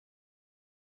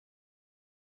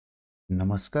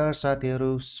नमस्कार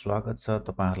साथीहरु, स्वागत छ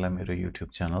तपाईहरुलाई मेरो YouTube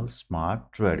च्यानल स्मार्ट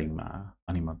ट्रेडिङमा।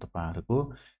 अनि म तपाईहरुको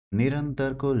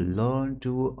निरन्तरको लर्न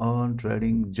टु अर्न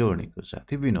ट्रेडिङ जर्नीको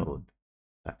साथी विनोद।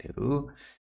 साथीहरु,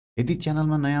 यदि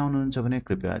च्यानलमा नयाँ हुनुहुन्छ भने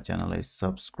कृपया च्यानललाई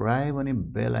सब्स्क्राइब अनि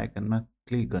बेल आइकनमा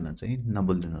क्लिक गर्न चाहिँ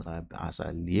नभुल्नुहोला।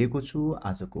 आशा लिएको छु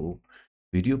आजको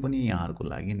भिडियो पनि यहाँहरुको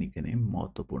लागि निकै नै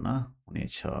महत्त्वपूर्ण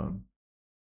हुनेछ।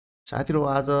 साथीहरु,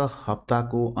 आज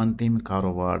हप्ताको अन्तिम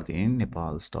कारोबार दिन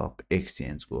नेपाल स्टक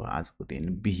एक्सचेन्जको आजको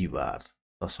दिन बिहीबार,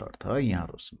 तसर्थ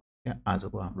यहाँहरुसँग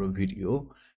आजको हाम्रो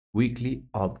भिडियो विकली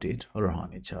अपडेट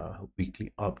रहनेछ। विकली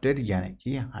अपडेट यानि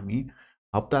कि हामी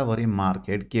हप्ताभरि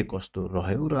मार्केट के कस्तो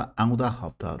रह्यो र आउँदा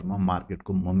हप्ताहरुमा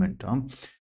मार्केटको मोमेन्टम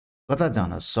कता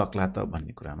जान सक्ला त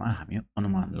भन्ने कुरामा हामी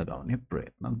अनुमान लगाउने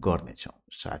प्रयत्न गर्नेछौँ।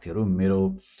 साथीहरु, मेरो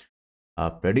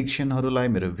प्रेडिक्सनहरुलाई,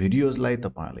 मेरो भिडियोजलाई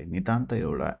तपाईहरुले नितान्त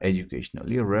एउटा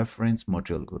एजुकेशनली रेफरेन्स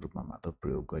मटेरियलको रूपमा मात्र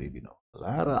प्रयोग गरिदिनु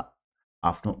होला र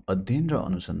आफ्नो अध्ययन र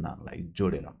अनुसन्धानलाई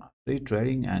जोडेर मात्रै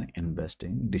ट्रेडिङ एन्ड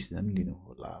इन्भेस्टिङ डिसिजन लिनु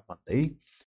होला भन्दै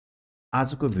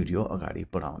आजको भिडियो अगाडि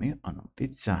बढाउने अनुमति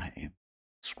चाहे।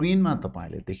 स्क्रिनमा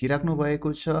तपाईले देखिराख्नु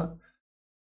भएको छ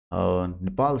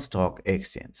नेपाल स्टक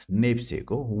एक्सचेन्ज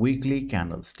नेप्सेको विकली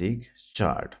क्यान्डलस्टिक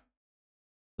चार्ट।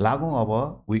 लागौं अब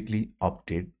विकली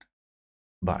अपडेट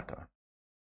बाट।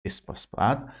 यस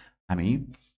पश्चात हामी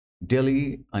डेली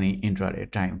अनि इन्ट्राडे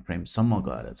टाइम फ्रेम सम्म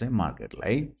गएर चाहिँ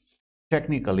मार्केटलाई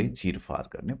टेक्निकली चिरफार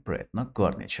गर्ने प्रयत्न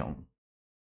गर्नेछौँ।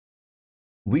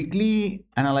 विकली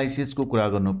एनालाइसिस को कुरा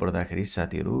गर्नु पर्दाखेरि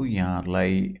साथीहरु,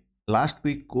 यहाँहरुलाई लास्ट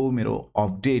वीक को मेरो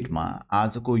अपडेटमा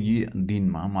आजको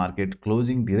दिनमा मार्केट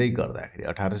क्लोजिङ दिँदै गर्दाखेरि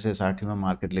 1860 मा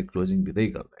मार्केटले क्लोजिङ दिँदै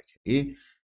गर्दाखेरि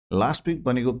लास्ट वीक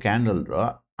बनेको क्यान्डल र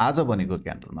आज बनेको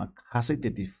क्यान्डलमा खासै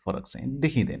त्यति फरक चाहिँ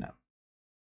देखिदैन।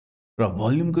 र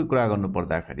भोल्युमको कुरा गर्नु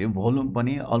पर्दाखेरि भोल्युम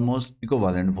पनि अलमोस्ट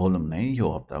इक्विभ्यालेन्ट भोल्युम नै यो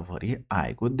हप्ताभरि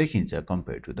आएको देखिन्छ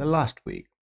compare to the last week.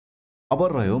 अब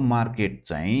रह्यो मार्केट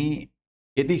चाहिँ,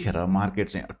 यतिखेर मार्केट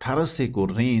चाहिँ 1800 को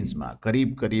रेन्जमा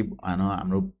करिब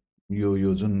हाम्रो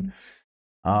यो जुन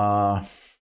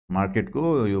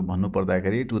मार्केटको यो भन्नु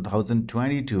पर्दाखेरि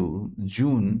 2022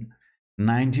 जुन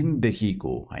 19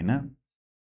 देखिको हैन,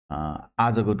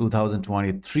 आजको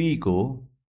 2023 को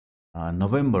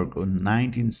नोभेम्बर को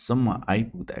 19 सम्म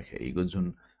आइपुग्दाखेरिको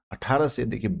जुन 1800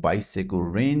 देखि 2200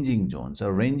 को रेन्जिङ जोन छ,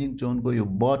 रेन्जिङ जोनको यो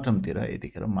बटमतिर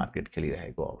यतिखेर मार्केट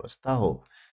खेलिरहेको अवस्था हो।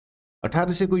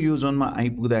 1800 को यो जोनमा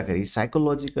आइपुग्दाखेरि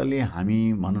साइकोलोजिकली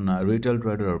हामी भनौं न रिटेल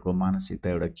ट्रेडरहरुको मानसिकता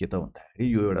एउटा के त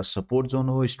भन्दाखेरि यो एउटा सपोर्ट जोन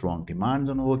हो, स्ट्रङ डिमान्ड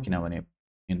जोन हो, किनभने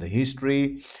इन द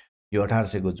हिस्ट्री यो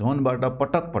 1800 को जोनबाट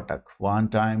पटक पटक 1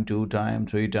 टाइम 2 टाइम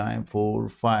 3 टाइम 4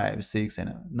 5 6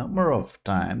 हैन नम्बर अफ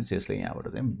टाइम्स यसले यहाँबाट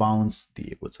चाहिँ बाउन्स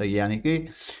दिएको छ। यानी कि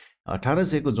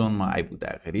 1800 को जोनमा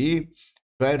आइपुग्दाखेरि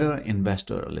ट्रेडर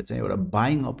इन्भेस्टरहरूले चाहिँ एउटा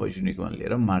बाइङ अपर्च्युनिटीमा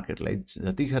लिएर मार्केटलाई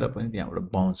जतिखेर पनि त्यहाँबाट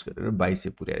बाउन्स गरेर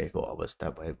 2200 पुर्याएको अवस्था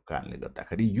भएको कारणले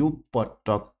गर्दाखेरि यो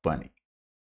पटक पनि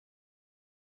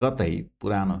कतै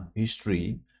पुरानो हिस्ट्री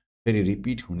फेरि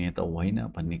रिपिट हुने त होइन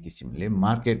भन्ने किसिमले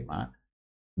मार्केटमा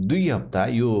 2 हप्ता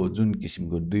यो जुन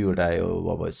किसिमको दुईवटा यो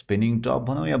अब स्पिनिङ टप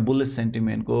भनौं या बुलिश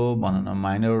सेन्टिमेन्टको भनौं न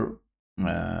minor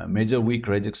major week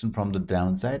rejection from the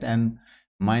down side and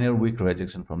minor week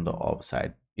rejection from the up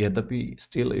side, यद्यपि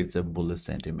स्टिल इट्स अ बुलिश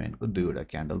सेन्टिमेन्टको दुईवटा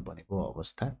क्यान्डल बनेको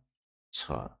अवस्था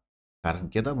छ। कारण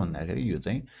के त भन्दाखेरि यो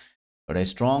चाहिँ एउटा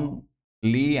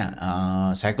स्ट्रङली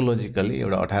साइकोलोजिकली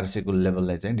एउटा 1800 को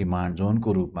लेभललाई चाहिँ डिमान्ड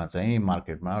जोनको रूपमा चाहिँ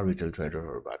मार्केटमा रिटेल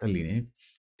ट्रेडरहरुबाट लिने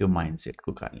त्यो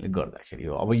माइन्डसेटको कारणले गर्दाखेरि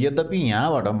हो। अब यद्यपि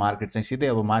यहाँबाट मार्केट चाहिँ सिधै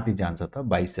अब माथि जान्छ त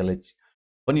 2200 लाई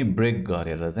पनि ब्रेक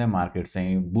गरेर चाहिँ मार्केट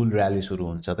चाहिँ बुल र्याली सुरु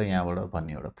हुन्छ त यहाँबाट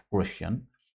भन्ने एउटा क्वेशन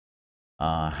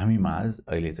हामीमा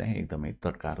अहिले चाहिँ एकदमै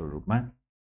तत्काल रूपमा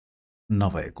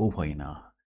नभएको होइन।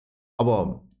 अब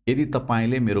यदि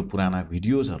तपाईले मेरो पुराना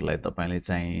भिडियोजहरुलाई तपाईले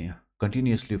चाहिँ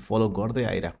कन्टिन्युअसली फलो गर्दै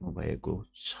आइराख्नु भएको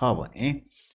छ भने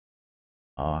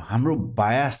हाम्रो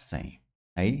बायस चाहिँ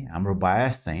है, हाम्रो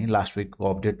बायस चाहिँ लास्ट वीकको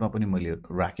अपडेटमा पनि मैले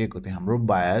राखेको थिएँ। हाम्रो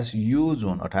बायस यो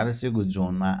जोन 1800 को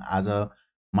जोनमा आज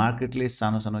मार्केटले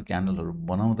सानो सानो क्यान्डलहरु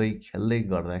बनाउँदै खेल्दै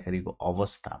गर्दाखेरिको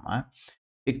अवस्थामा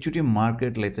एकचोटी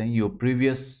मार्केटले चाहिँ यो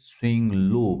प्रिभियस स्विङ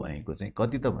लो भनेको चाहिँ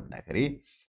कति त भन्दाखेरि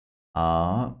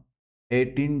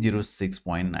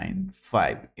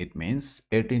 1806.95 इट मिन्स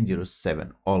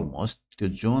 1807 अलमोस्ट त्यो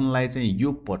जोनलाई चाहिँ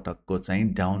यो पटकको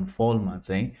चाहिँ डाउनफलमा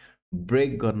चाहिँ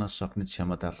ब्रेक गर्न सक्ने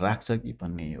क्षमता राख्छ कि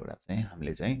भन्ने एउटा चाहिँ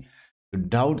हामीले चाहिँ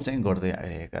डाउट चाहिँ गर्दै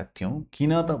आइरहेका थियौं।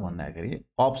 किन त भन्दाखेरि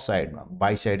अप साइडमा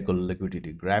बाइ साइडको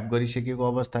लिक्विडिटी ग्र्याब गरिसकेको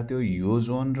अवस्था थियो, यो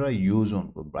जोन र यो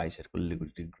जोनको बाइ साइडको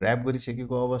लिक्विडिटी ग्र्याब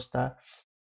गरिसकेको अवस्था,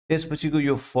 त्यसपछिको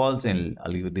यो फल चाहिँ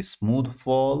अलिकति स्मुथ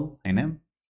फल हैन,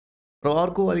 र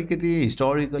अर्को अलिकति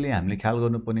हिस्टोरिकली हामीले ख्याल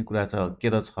गर्नुपर्ने कुरा के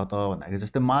त छ त भन्दाखेरि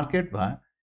जस्तै मार्केटमा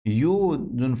यो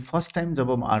जुन फर्स्ट टाइम जब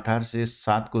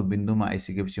 1807 को बिन्दुमा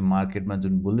आइसकेपछि मार्केटमा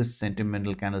जुन बुलिश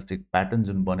सेन्टिमेन्टल क्यान्डलस्टिक प्याटर्न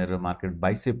जुन बनेर मार्केट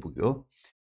 2200 पुग्यो,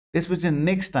 त्यसपछि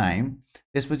नेक्स्ट टाइम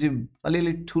त्यसपछि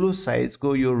अलिअलि ठुलो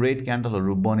साइजको यो रेड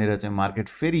क्यान्डलहरू बनेर चाहिँ मार्केट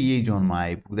फेरि यही जोनमा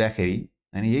आइपुग्दाखेरि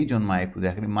हैन, यही जोनमा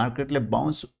आइपुग्दाखेरि मार्केटले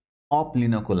बाउन्स अप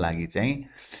लिनको लागि चाहिँ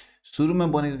सुरुमा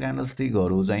बनेको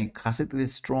क्यान्डलस्टिकहरू चाहिँ खासै त्यति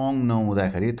स्ट्रङ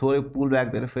नहुँदाखेरि थोरै पुल ब्याक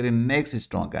दिएर फेरि नेक्स्ट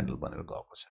स्ट्रङ क्यान्डल बनेर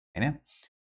गएको छ हैन।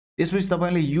 त्यसपछि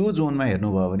तपाईले यो जोनमा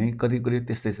हेर्नुभयो भने करिब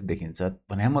त्यस्तै देखिन्छ।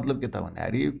 भने मतलब के त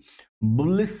भन्दाखेरि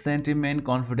बुलिश सेन्टिमेन्ट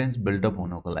कन्फिडेन्स बिल्डअप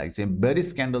हुनको लागि चाहिँ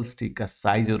बेरिश क्यान्डलस्टिकका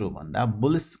साइजहरू भन्दा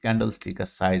बुलिश क्यान्डलस्टिकका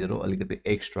साइजहरू अलिकति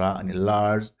एक्स्ट्रा अनि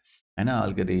लार्ज हैन,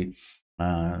 अलिकति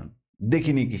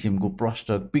देखिने किसिमको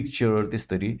प्रष्ट पिक्चर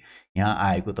त्यसरी यहाँ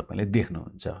आएको तपाईले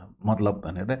देख्नुहुन्छ। मतलब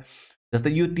भनेर त जस्तै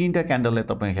यो तीनटा क्यान्डललाई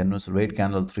तपाईं हेर्नुस्, red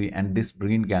candle 3 and this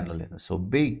green candle हेर्नुस्, सो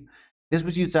बिग।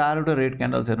 त्यसपछि यो चारवटा रेड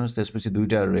क्यान्डल्स हेर्नुस्, त्यसपछि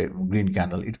दुईटा red green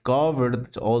candle, it covered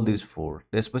all this four.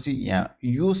 त्यसपछि यहाँ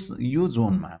यो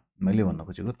जोनमा मैले भन्न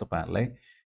खोजेको तपाईहरुलाई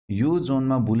यो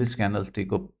जोनमा बुलिश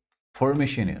क्यान्डलस्टिकको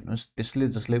फर्मेसन हेर्नुस्, त्यसले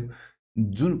जसले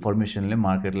जुन फर्मेसनले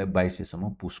मार्केटलाई 2200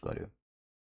 सम्म पुश गर्यो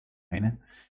हैन।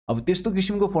 अब त्यस्तो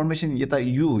किसिमको फर्मेसन यता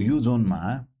यो जोनमा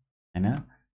हैन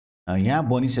यहाँ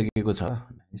बनिसकेको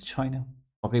छैन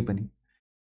पक्कै पनि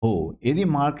हो। यदि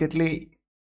मार्केटले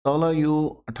तल यो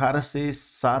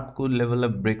 1807 को लेभललाई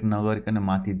ब्रेक नगरिकन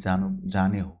माथि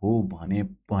जाने हो भने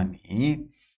पनि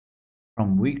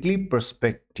फ्रम विकली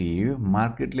पर्सपेक्टिभ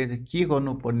मार्केटले चाहिँ के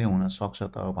गर्नुपर्ने हुन सक्छ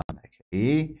त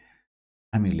भन्दाखेरि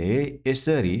हामीले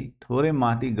यसरी थोरै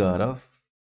माथि गएर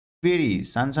फेरि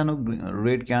सानसानो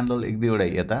रेड क्यान्डल एक दुईवटा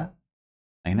यता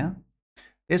हैन,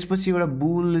 त्यसपछि एउटा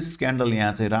बुलिश क्यान्डल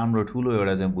यहाँ चाहिँ राम्रो ठुलो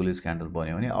एउटा चाहिँ बुलिश क्यान्डल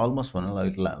बन्यो भने अलमोस्ट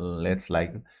भनौँ लेट्स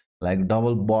लाइक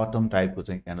डबल बटम टाइपको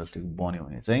चाहिँ क्यान्डलस्टिक बन्यो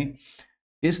भने चाहिँ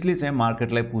त्यसले चाहिँ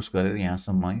मार्केटलाई पुश गरेर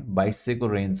यहाँसम्म 2200 को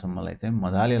रेन्जसम्मलाई चाहिँ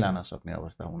मजाले लान सक्ने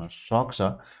अवस्था हुन सक्छ।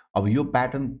 अब यो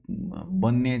प्याटर्न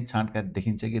बन्ने छाँटका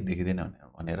देखिन्छ कि देखिँदैन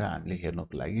भनेर हामीले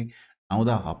हेर्नको लागि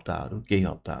आउँदा हप्ताहरू केही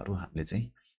हप्ताहरू हामीले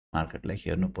चाहिँ मार्केटलाई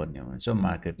हेर्नुपर्ने हुन्छ,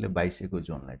 मार्केटले 2200 को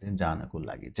जोनलाई चाहिँ जानको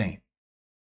लागि चाहिँ।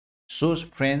 सो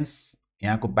फ्रेन्ड्स,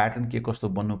 यहाँको प्याटर्न के कस्तो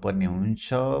बन्नुपर्ने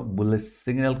हुन्छ बुलिश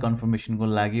सिग्नल कन्फर्मेसनको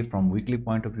लागि फ्रम विकली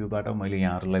पोइन्ट अफ भ्यूबाट मैले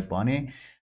यहाँहरूलाई भने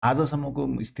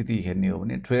आजसम्मको स्थिति हेर्ने हो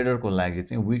भने ट्रेडरको लागि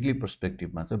चाहिँ विकली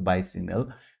पर्सपेक्टिभमा चाहिँ by signal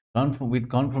with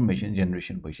confirmation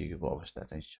generation भइसकेको अवस्था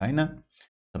चाहिँ छैन।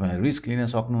 तपाईले रिस्क लिन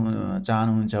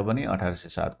चाहनुहुन्छ भने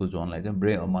 1807 को जोनलाई चाहिँ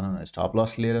ब्रेक भनौँ न स्टप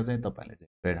लस लिएर चाहिँ तपाईले चाहिँ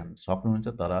ट्रेड हान्न सक्नुहुन्छ।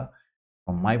 तर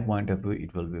from my point of view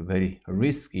it will be very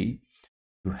risky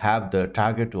to have the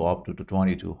target to up to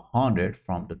 2200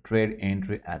 from the trade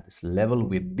entry at this level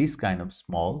with this kind of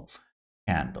small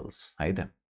candles है त।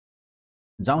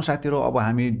 जाउँ साथीहरु अब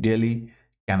हामी daily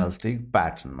क्यान्डलस्टिक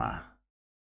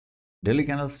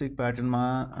प्याटर्नमा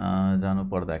जानु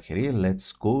पर्दाखेरि let's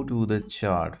go to the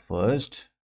chart first.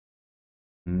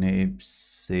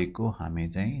 नेप्सेको हामी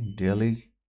चाहिँ डेली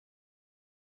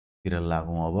तिर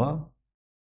लागौं। अब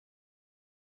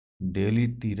डेली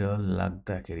तिर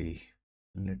लाग्दाखेरि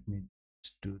let me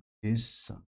just do this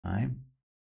sometime.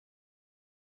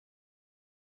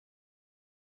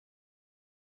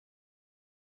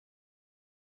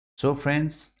 So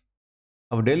friends,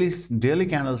 अब डेली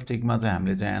क्यान्डलस्टिकमा चाहिँ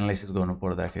हामीले चाहिँ एनालाइसिस गर्नु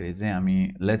पर्दाखेरि चाहिँ हामी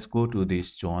let's go to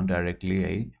this John directly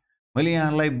है। मैले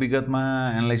यहाँलाई विगतमा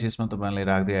एनालाइसिसमा तपाईहरुलाई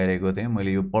राख्दै आइरहेको थिएँ।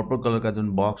 मैले यो पर्पल कलरका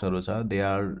जुन बक्सहरु छ they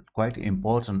are quite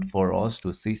important for us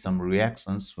to see some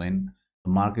reactions when the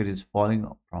market is falling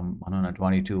from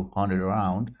 2200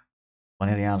 around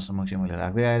भनेर यहाँ समक्ष मैले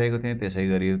राख्दै आइरहेको थिएँ।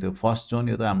 त्यसैगरी त्यो फर्स्ट जोन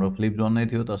यो त हाम्रो फ्लिप जोन नै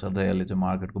थियो, तसर्थ यसले चाहिँ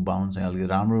मार्केटको बाउन्स चाहिँ अलिकति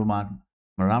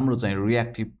राम्रो चाहिँ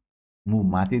रिएक्टिभ मुभ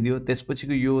माथि दियो।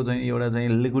 त्यसपछिको यो चाहिँ एउटा चाहिँ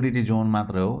लिक्विडिटी जोन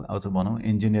मात्र हो। अब चाहिँ भनौँ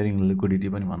इन्जिनियरिङ लिक्विडिटी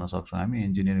पनि भन्न सक्छौँ हामी।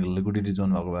 इन्जिनियरिङ लिक्विडिटी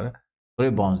जोन भएको भएर थोरै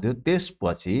बाउन्स दियो।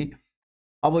 त्यसपछि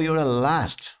अब एउटा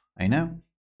लास्ट हैन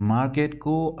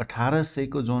मार्केटको 1800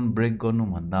 को जोन ब्रेक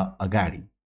गर्नुभन्दा अगाडि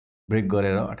ब्रेक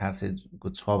गरेर 1800 को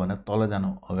छ भन्दा तल जानु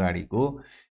अगाडिको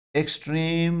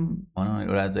एक्सट्रिम भनौँ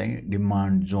एउटा चाहिँ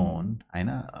डिमान्ड जोन हैन,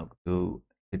 त्यो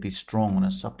त्यति स्ट्रङ हुन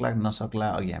सक्ला नसक्ला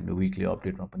अघि हामीले विकली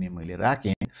अपडेटमा पनि मैले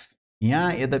राखेँ।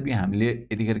 यहाँ यद्यपि हामीले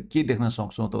यतिखेर के देख्न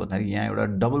सक्छौँ त भन्दाखेरि यहाँ एउटा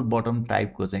डबल बटम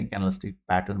टाइपको चाहिँ क्यान्डलस्टिक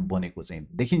प्याटर्न बनेको चाहिँ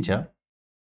देखिन्छ।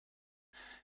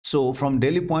 So from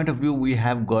daily point of view we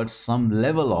have got some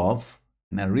level of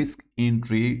risk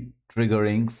entry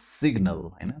triggering signal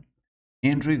हैन,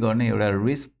 एन्ट्री गर्ने एउटा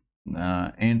रिस्क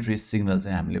एन्ट्री सिग्नल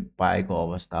चाहिँ हामीले पाएको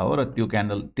अवस्था हो। र त्यो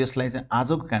क्यान्डल त्यसलाई चाहिँ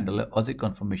आजको क्यान्डललाई अझै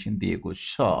कन्फर्मेसन दिएको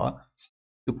छ।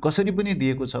 त्यो कसरी पनि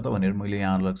दिएको छ त भनेर मैले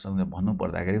यहाँहरुसँग भन्नु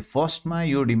पर्दाखेरि फर्स्टमा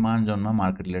यो डिमान्ड जोनमा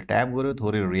मार्केटले ट्याप गर्यो,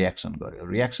 थोरै रिएक्सन गर्यो।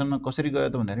 रिएक्सनमा कसरी गयो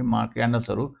त भन्दाखेरि मार्केट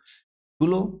क्यान्डल्सहरु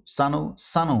ठुलो सानो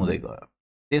सानो हुँदै गयो।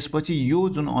 त्यसपछि यो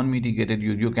जुन अनमिटिगेटेड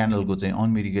यो क्यान्डलको चाहिँ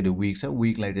अनमिटिगेटेड विक छ,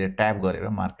 विकलाई चाहिँ ट्याप गरेर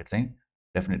मार्केट चाहिँ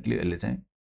डेफिनेटली यसले चाहिँ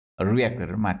रिएक्ट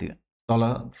गरेर माथि तल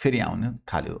फेरि आउन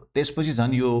थाल्यो। त्यसपछि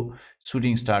झन् यो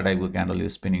शूटिङ स्टार टाइपको क्यान्डल, यो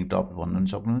स्पिनिङ टप भन्नु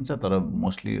सक्नुहुन्छ, तर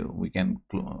mostly we can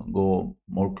go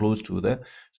more close to the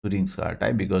shooting star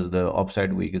type because the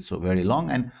upside week is so very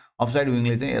long and upside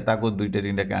विङले चाहिँ यताको दुईटा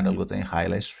तीनटा क्यान्डलको चाहिँ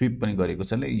हाईलाई स्विप पनि गरेको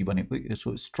छ। यी भनेको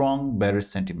यसो स्ट्रङ बेरिश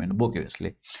सेन्टिमेन्ट बोक्यो।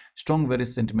 यसले स्ट्रङ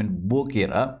बेरिश सेन्टिमेन्ट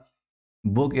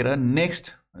बोकेर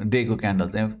नेक्स्ट डेको क्यान्डल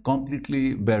चाहिँ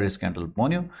कम्प्लिटली बेरिश क्यान्डल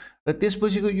बन्यो र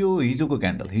त्यसपछिको यो हिजोको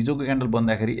क्यान्डल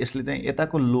बन्दाखेरि यसले चाहिँ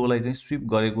यताको लोलाई चाहिँ स्विप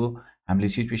गरेको हामीले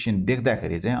सिचुएसन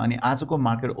देख्दाखेरि चाहिँ अनि आजको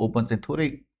मार्केट ओपन चाहिँ थोरै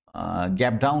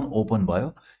ग्याप डाउन ओपन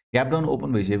भयो। ग्याप डाउन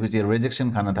ओपन भइसकेपछि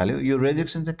रिजेक्सन खान थाल्यो। यो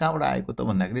रिजेक्सन चाहिँ कहाँबाट आएको त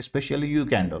भन्दाखेरि स्पेशली यो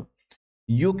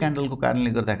क्यान्डलको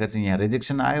कारणले गर्दाखेरि चाहिँ यहाँ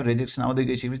रिजेक्सन आयो। रिजेक्सन आउँदै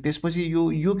गइसकेपछि त्यसपछि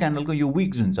यो क्यान्डलको यो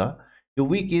विक जुन छ, यो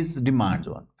विक इज डिमान्ड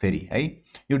जोन फेरि है।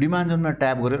 यो डिमान्ड जोनमा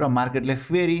ट्याप गरेर मार्केटले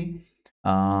फेरि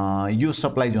यो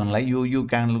सप्लाई जोनलाई यो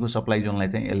क्यान्डलको सप्लाई जोनलाई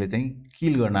चाहिँ यसले चाहिँ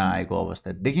किल गर्न आएको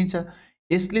अवस्था देखिन्छ।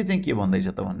 यसले चाहिँ के भन्दैछ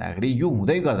त भन्दाखेरि यो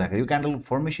हुँदै गर्दाखेरि यो क्यान्डलको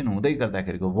फर्मेसन हुँदै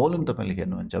गर्दाखेरिको भोल्युम तपाईले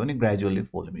हेर्नुहुन्छ भने gradually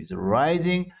volume is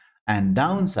rising and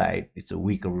down side it's a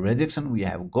week rejection we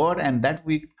have got and that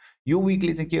week यो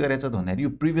विकले चाहिँ के गरेछ त भन्दाखेरि यो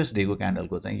प्रिभियस डेको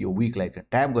क्यान्डलको चाहिँ यो विकलाई चाहिँ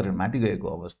ट्याप गरेर माथि गएको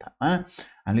अवस्थामा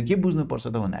हामीले के बुझ्नुपर्छ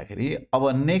त भन्दाखेरि अब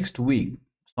next week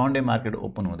Sunday market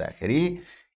open हुँदाखेरि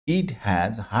it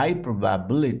has high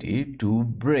probability to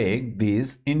break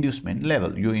this inducement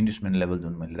level। यो inducement level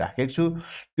जुन मैले राखेको छु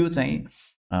त्यो चाहिँ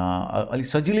अलि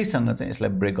सजिलैसँग चाहिँ यसलाई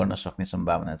ब्रेक गर्न सक्ने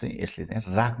सम्भावना चाहिँ यसले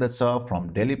चाहिँ राख्दछ। From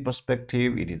daily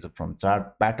perspective it is from chart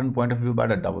pattern point of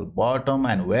भ्यूबाट double bottom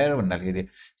and where भन्दाखेरि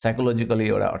साइकोलोजिकली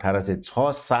एउटा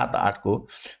 1806, 7, 8 को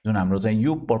जुन हाम्रो चाहिँ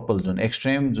यो पर्पल जुन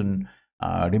एक्सट्रिम जुन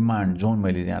डिमान्ड जोन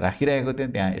मैले यहाँ राखिरहेको थिएँ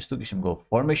त्यहाँ यस्तो किसिमको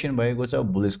फर्मेसन भएको छ,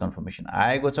 बुलिस कन्फर्मेसन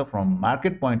आएको छ। From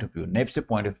market point of view, NEPSE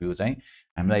point of view चाहिँ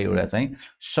हामीलाई एउटा चाहिँ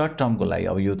सर्ट टर्मको लागि,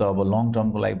 अब यो त अब लङ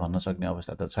टर्मको लागि भन्न सक्ने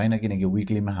अवस्था त छैन किनकि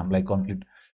विकलीमा हामीलाई कम्प्लिट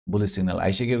बुलिस सिग्नल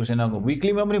आइसकेको छैन।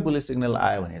 विकलीमा पनि बुलिस सिग्नल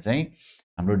आयो भने चाहिँ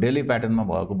हाम्रो डेली प्याटर्नमा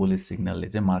भएको बुलिस सिग्नलले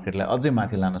चाहिँ मार्केटलाई अझै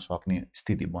माथि लान सक्ने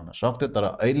स्थिति बन्न सक्थ्यो। तर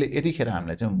अहिले यतिखेर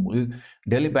हामीलाई चाहिँ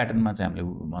डेली प्याटर्नमा चाहिँ हामीले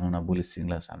भनौँ न बुलिस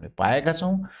सिग्नल्स हामीले पाएका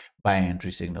छौँ, बाई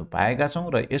एन्ट्री सिग्नल पाएका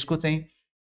छौँ र यसको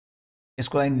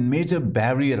लागि मेजर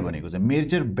ब्यारियर भनेको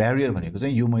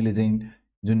चाहिँ यो मैले चाहिँ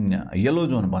जुन येलो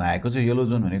जोन बनाएको छु। येलो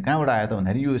जोन भनेको कहाँबाट आयो त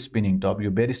भन्दाखेरि यो स्पिनिङ टप,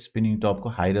 यो बेरिश स्पिनिङ टपको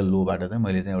हाई र लोबाट चाहिँ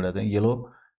मैले चाहिँ एउटा चाहिँ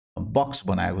येलो बक्स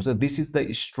बनाएको छु। This is the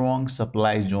strong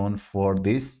supply John for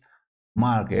this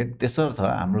market. त्यसर्थ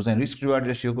हाम्रो चाहिँ रिस्क रिवार्ड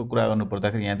रेसियोको कुरा गर्नु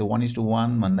पर्दाखेरि यहाँ त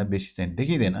 1:1 भन्दा बेसी चाहिँ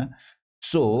देखिँदैन।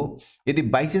 सो यदि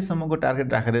 2200 सम्मको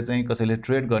टार्गेट राखेर चाहिँ कसैले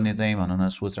ट्रेड गर्ने चाहिँ भनौँ न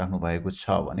सोच राख्नु भएको छ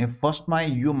भने फर्स्टमा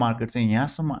यो मार्केट चाहिँ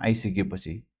यहाँसम्म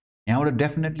आइसकेपछि यहाँबाट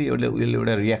डेफिनेटली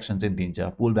एउटा रिएक्सन चाहिँ दिन्छ,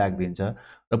 पुल ब्याक दिन्छ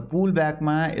र पुल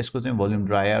ब्याकमा यसको चाहिँ भोल्युम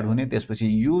ड्राई आउट हुने, त्यसपछि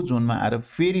यो जोनमा आएर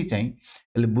फेरि चाहिँ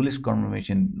यसले बुलिस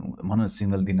कन्फर्मेसन भनौँ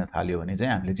सिग्नल दिन थाल्यो भने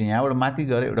चाहिँ हामीले चाहिँ यहाँबाट माथि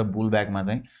गएर एउटा बुल ब्याकमा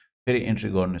चाहिँ फेरि एन्ट्री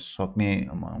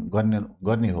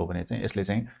गर्ने हो भने चाहिँ यसले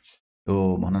चाहिँ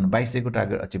त्यो भनौँ न 2200 को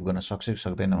टार्गेट अचिभ गर्न सक्छ कि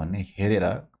सक्दैन भन्ने हेरेर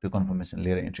त्यो कन्फर्मेसन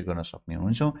लिएर एन्ट्री गर्न सक्ने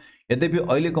हुन्छौँ। यद्यपि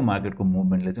अहिलेको मार्केटको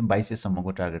मुभमेन्टले चाहिँ 2200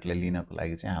 सम्मको टार्गेटलाई लिनको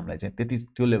लागि चाहिँ हामीलाई चाहिँ त्यति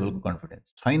त्यो लेभलको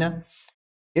कन्फिडेन्स छैन।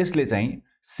 यसले चाहिँ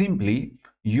सिम्पली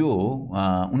यो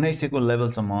 1900 को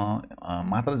लेभलसम्म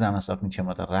मात्र जान सक्ने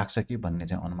क्षमता राख्छ कि भन्ने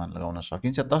चाहिँ अनुमान लगाउन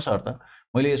सकिन्छ। तसर्थ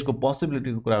मैले यसको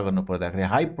पोसिबिलिटीको कुरा गर्नु पर्दाखेरि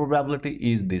high probability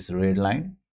is this red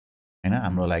line हैन,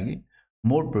 हाम्रो लागि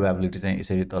मोर प्रोबेबिलिटी चाहिँ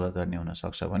यसरी तल झर्ने हुन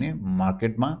सक्छ भने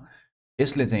मार्केटमा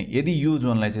यसले चाहिँ यदि यो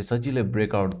जोनलाई चाहिँ सजिलै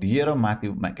ब्रेकआउट दिएर माथि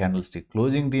क्यान्डलस्टिक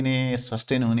क्लोजिङ दिने,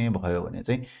 सस्टेन हुने भयो भने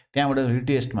चाहिँ त्यहाँबाट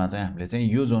रिटेस्टमा चाहिँ हामीले चाहिँ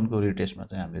यो जोनको रिटेस्टमा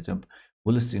चाहिँ हामीले चाहिँ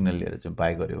बुलिस सिग्नल लिएर चाहिँ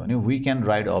बाई गर्यो भने we can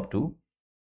ride up to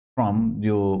from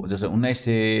यो जस्तो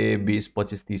 1920,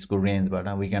 25, 30 को रेन्जबाट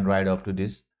we can ride up to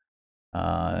this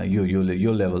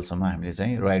यो लेभलसम्म हामीले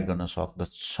चाहिँ राइड गर्न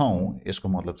सक्दछौँ। यसको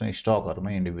मतलब चाहिँ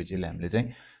स्टकहरुमा इन्डिभिजुअली हामीले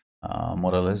चाहिँ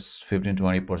मोरलेस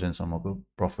 15-20% सम्मको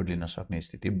प्रफिट लिन सक्ने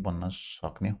स्थिति बन्न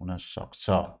सक्ने हुन सक्छ।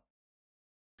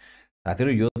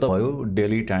 साथीहरु यो त भयो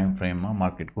डेली टाइम फ्रेममा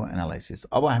मार्केटको एनालाइसिस।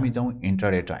 अब हामी जाउँ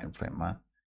intraday time फ्रेममा।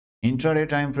 Intraday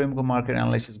time फ्रेमको market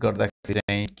analysis गर्दाखेरि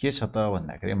चाहिँ के छ त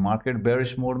भन्दाखेरि मार्केट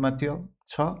बेयरिश मोडमा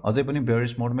छ, अझै पनि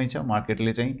बेयरिश मोडमै छ।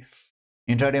 मार्केटले चाहिँ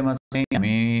इन्ट्राडेमा चाहिँ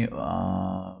हामी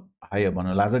हाई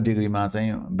भनौँ लार्जर डिग्रीमा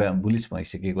चाहिँ बुलिश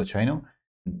भइसकेको छैनौं।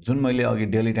 जुन मैले अघि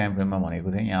डेली टाइम फ्रेममा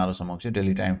भनेको थिएँ यहाँहरु समक्ष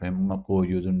डेली टाइम फ्रेमको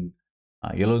यो जुन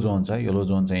येलो जोन छ, येलो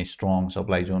जोन चाहिँ स्ट्रङ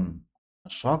सप्लाई जोन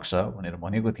सक्छ भनेर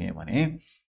भनेको थिएँ भने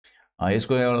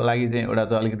यसको लागि चाहिँ एउटा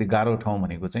चाहिँ अलिकति गाह्रो ठाउँ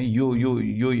भनेको चाहिँ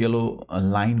यो येलो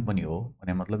लाइन पनि हो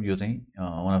भने मतलब यो चाहिँ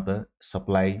वान अफ द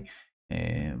सप्लाई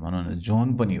भनौँ न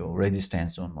जोन पनि हो,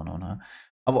 रेजिस्टेन्स जोन भनौँ न।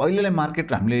 अब अहिलेलाई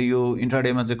मार्केट हामीले यो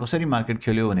इन्ट्राडेमा चाहिँ कसरी मार्केट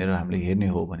खेल्यो भनेर हामीले हेर्ने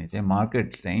हो भने चाहिँ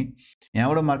मार्केट चाहिँ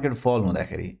यहाँबाट मार्केट फल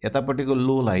हुँदाखेरि यतापट्टिको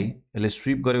लोलाई यसले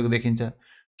स्विप गरेको देखिन्छ।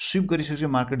 स्विप गरिसकेपछि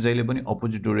मार्केट जहिले पनि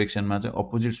अपोजिट डाइरेक्सनमा चाहिँ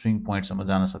अपोजिट स्विङ पोइन्टसम्म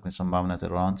जान सक्ने सम्भावना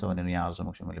चाहिँ रहन्छ भनेर यहाँहरू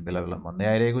समक्ष मैले बेला बेला भन्दै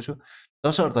आइरहेको छु।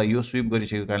 तसर्थ यो स्विप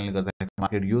गरिसकेको कारणले गर्दाखेरि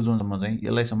मार्केट यो जोनसम्म चाहिँ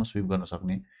यसलाईसम्म स्विप गर्न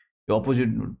सक्ने, यो अपोजिट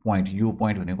पोइन्ट यो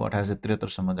पोइन्ट भनेको 1873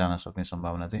 सम्म जान सक्ने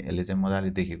सम्भावना चाहिँ यसले चाहिँ मजाले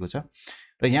देखेको छ।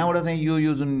 र यहाँबाट चाहिँ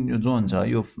यो जुन जोन छ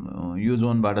यो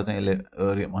जोनबाट चाहिँ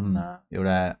यसले भनौँ न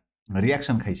एउटा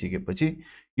रियाक्सन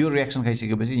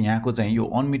खाइसकेपछि यहाँको चाहिँ यो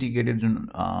अनमिटिगेटेड जुन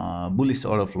बुलिस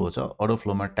अर्डर फ्लो छ, अर्डर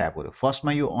फ्लोमा ट्याप गर्यो।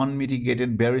 फर्स्टमा यो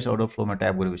अनमिटिगेटेड बेयरिश अर्डर फ्लोमा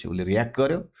ट्याप गरेपछि उसले रियाक्ट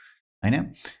गर्यो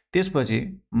हैन। त्यसपछि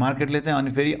मार्केटले चाहिँ अनि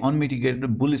फेरि अनमिटिगेटेड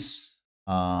बुलिस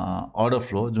अर्डर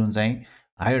फ्लो जुन चाहिँ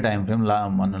हायर टाइम फ्रेम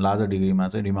लार्जर डिग्रीमा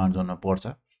चाहिँ डिमान्ड जोनमा पर्छ,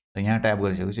 र यहाँ ट्याप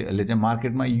गरिसकेपछि यसले चाहिँ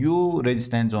मार्केटमा यो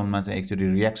रेजिस्टेन्स जोनमा चाहिँ एकचोटि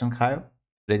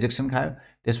रिजेक्सन खायो,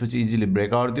 त्यसपछि इजिली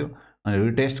ब्रेकआउट दियो अनि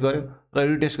रिटेस्ट गर्यो, र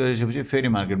रिटेस्ट गरिसकेपछि फेरि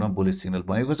मार्केटमा बुलिस सिग्नल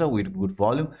बनेको छ विथ गुड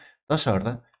भल्युम। तसर्थ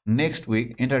नेक्स्ट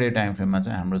विक इन्ट्राडे टाइम फ्रेममा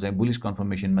चाहिँ हाम्रो चाहिँ बुलिस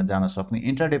कन्फर्मेसनमा जान सक्ने,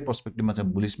 इन्ट्राडे पर्सपेक्टिभमा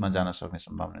चाहिँ बुलिसमा जान सक्ने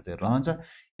सम्भावना चाहिँ रहन्छ।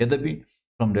 यद्यपि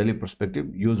फ्रम डेली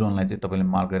पर्सपेक्टिभ यो जोनलाई चाहिँ तपाईँले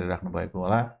मार्क गरेर राख्नु भएको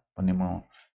होला भन्ने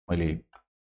मैले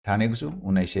ठानेको छु।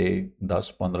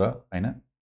 1910 15 हैन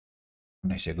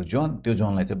 1900 को जोन, त्यो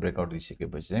जोनलाई चाहिँ ब्रेकआउट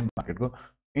दिइसकेपछि चाहिँ मार्केटको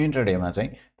इन्ट्राडेमा चाहिँ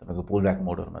तपाईँको पुल ब्याक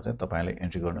मोडहरूमा चाहिँ तपाईँले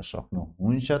एन्ट्री गर्न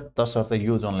सक्नुहुन्छ। तसर्थ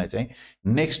यो जोनलाई चाहिँ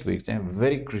नेक्स्ट विक चाहिँ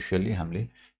भेरी क्रुसियली हामीले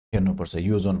हेर्नुपर्छ।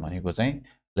 यो जोन भनेको चाहिँ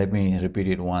let me repeat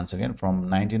it once again,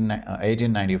 from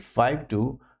 1895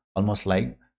 to almost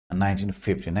like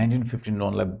 1950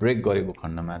 जोनलाई brake गरेको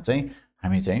खण्डमा चाहिँ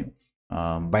हामी चाहिँ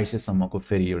 2200 सम्मको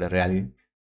फेरि एउटा र्याली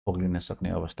पक्रिन सक्ने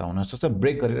अवस्था हुन सक्छ।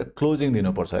 ब्रेक गरेर क्लोजिङ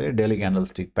दिनुपर्छ है डेली क्यान्डल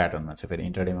स्टिक प्याटर्नमा चाहिँ, फेरि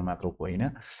इन्ट्राडेमा मात्र होइन।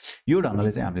 यो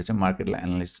ढङ्गले चाहिँ हामीले चाहिँ मार्केटलाई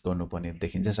एनालाइज गर्नुपर्ने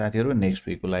देखिन्छ साथीहरू। नेक्स्ट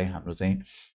विकको लागि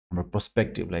हाम्रो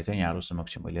पर्सपेक्टिभलाई चाहिँ यहाँहरू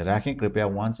समक्ष मैले राखेँ। कृपया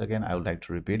once again I would like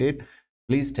to repeat it,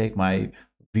 please take my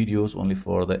videos only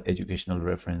for the educational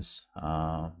reference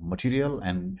material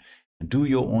and do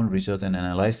your own research and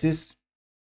analysis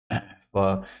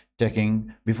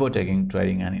before taking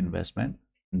trading and investment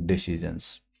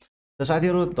decisions. त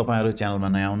साथीहरू तपाईहरु च्यानलमा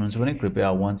नयाँ हुनुहुन्छ भने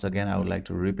कृपया once again I would like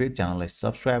to repeat, च्यानललाई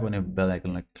subscribe अनि बेल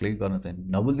आइकनलाई क्लिक गर्न चाहिँ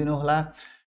नभुल्दिनु होला।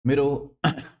 मेरो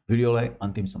भिडियोलाई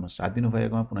अन्तिमसम्म साथ दिनु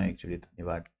भएकोमा पुनः एकचोटि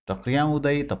धन्यवाद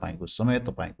टक्र्याउँदै तपाईको समय,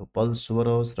 तपाईको पल शुभ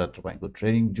रहोस् र तपाईको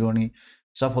ट्रेडिङ जर्नी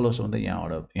सफल होस् भन्दै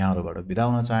यहाँबाट बिदा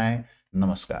हुन चाहे।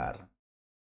 नमस्कार।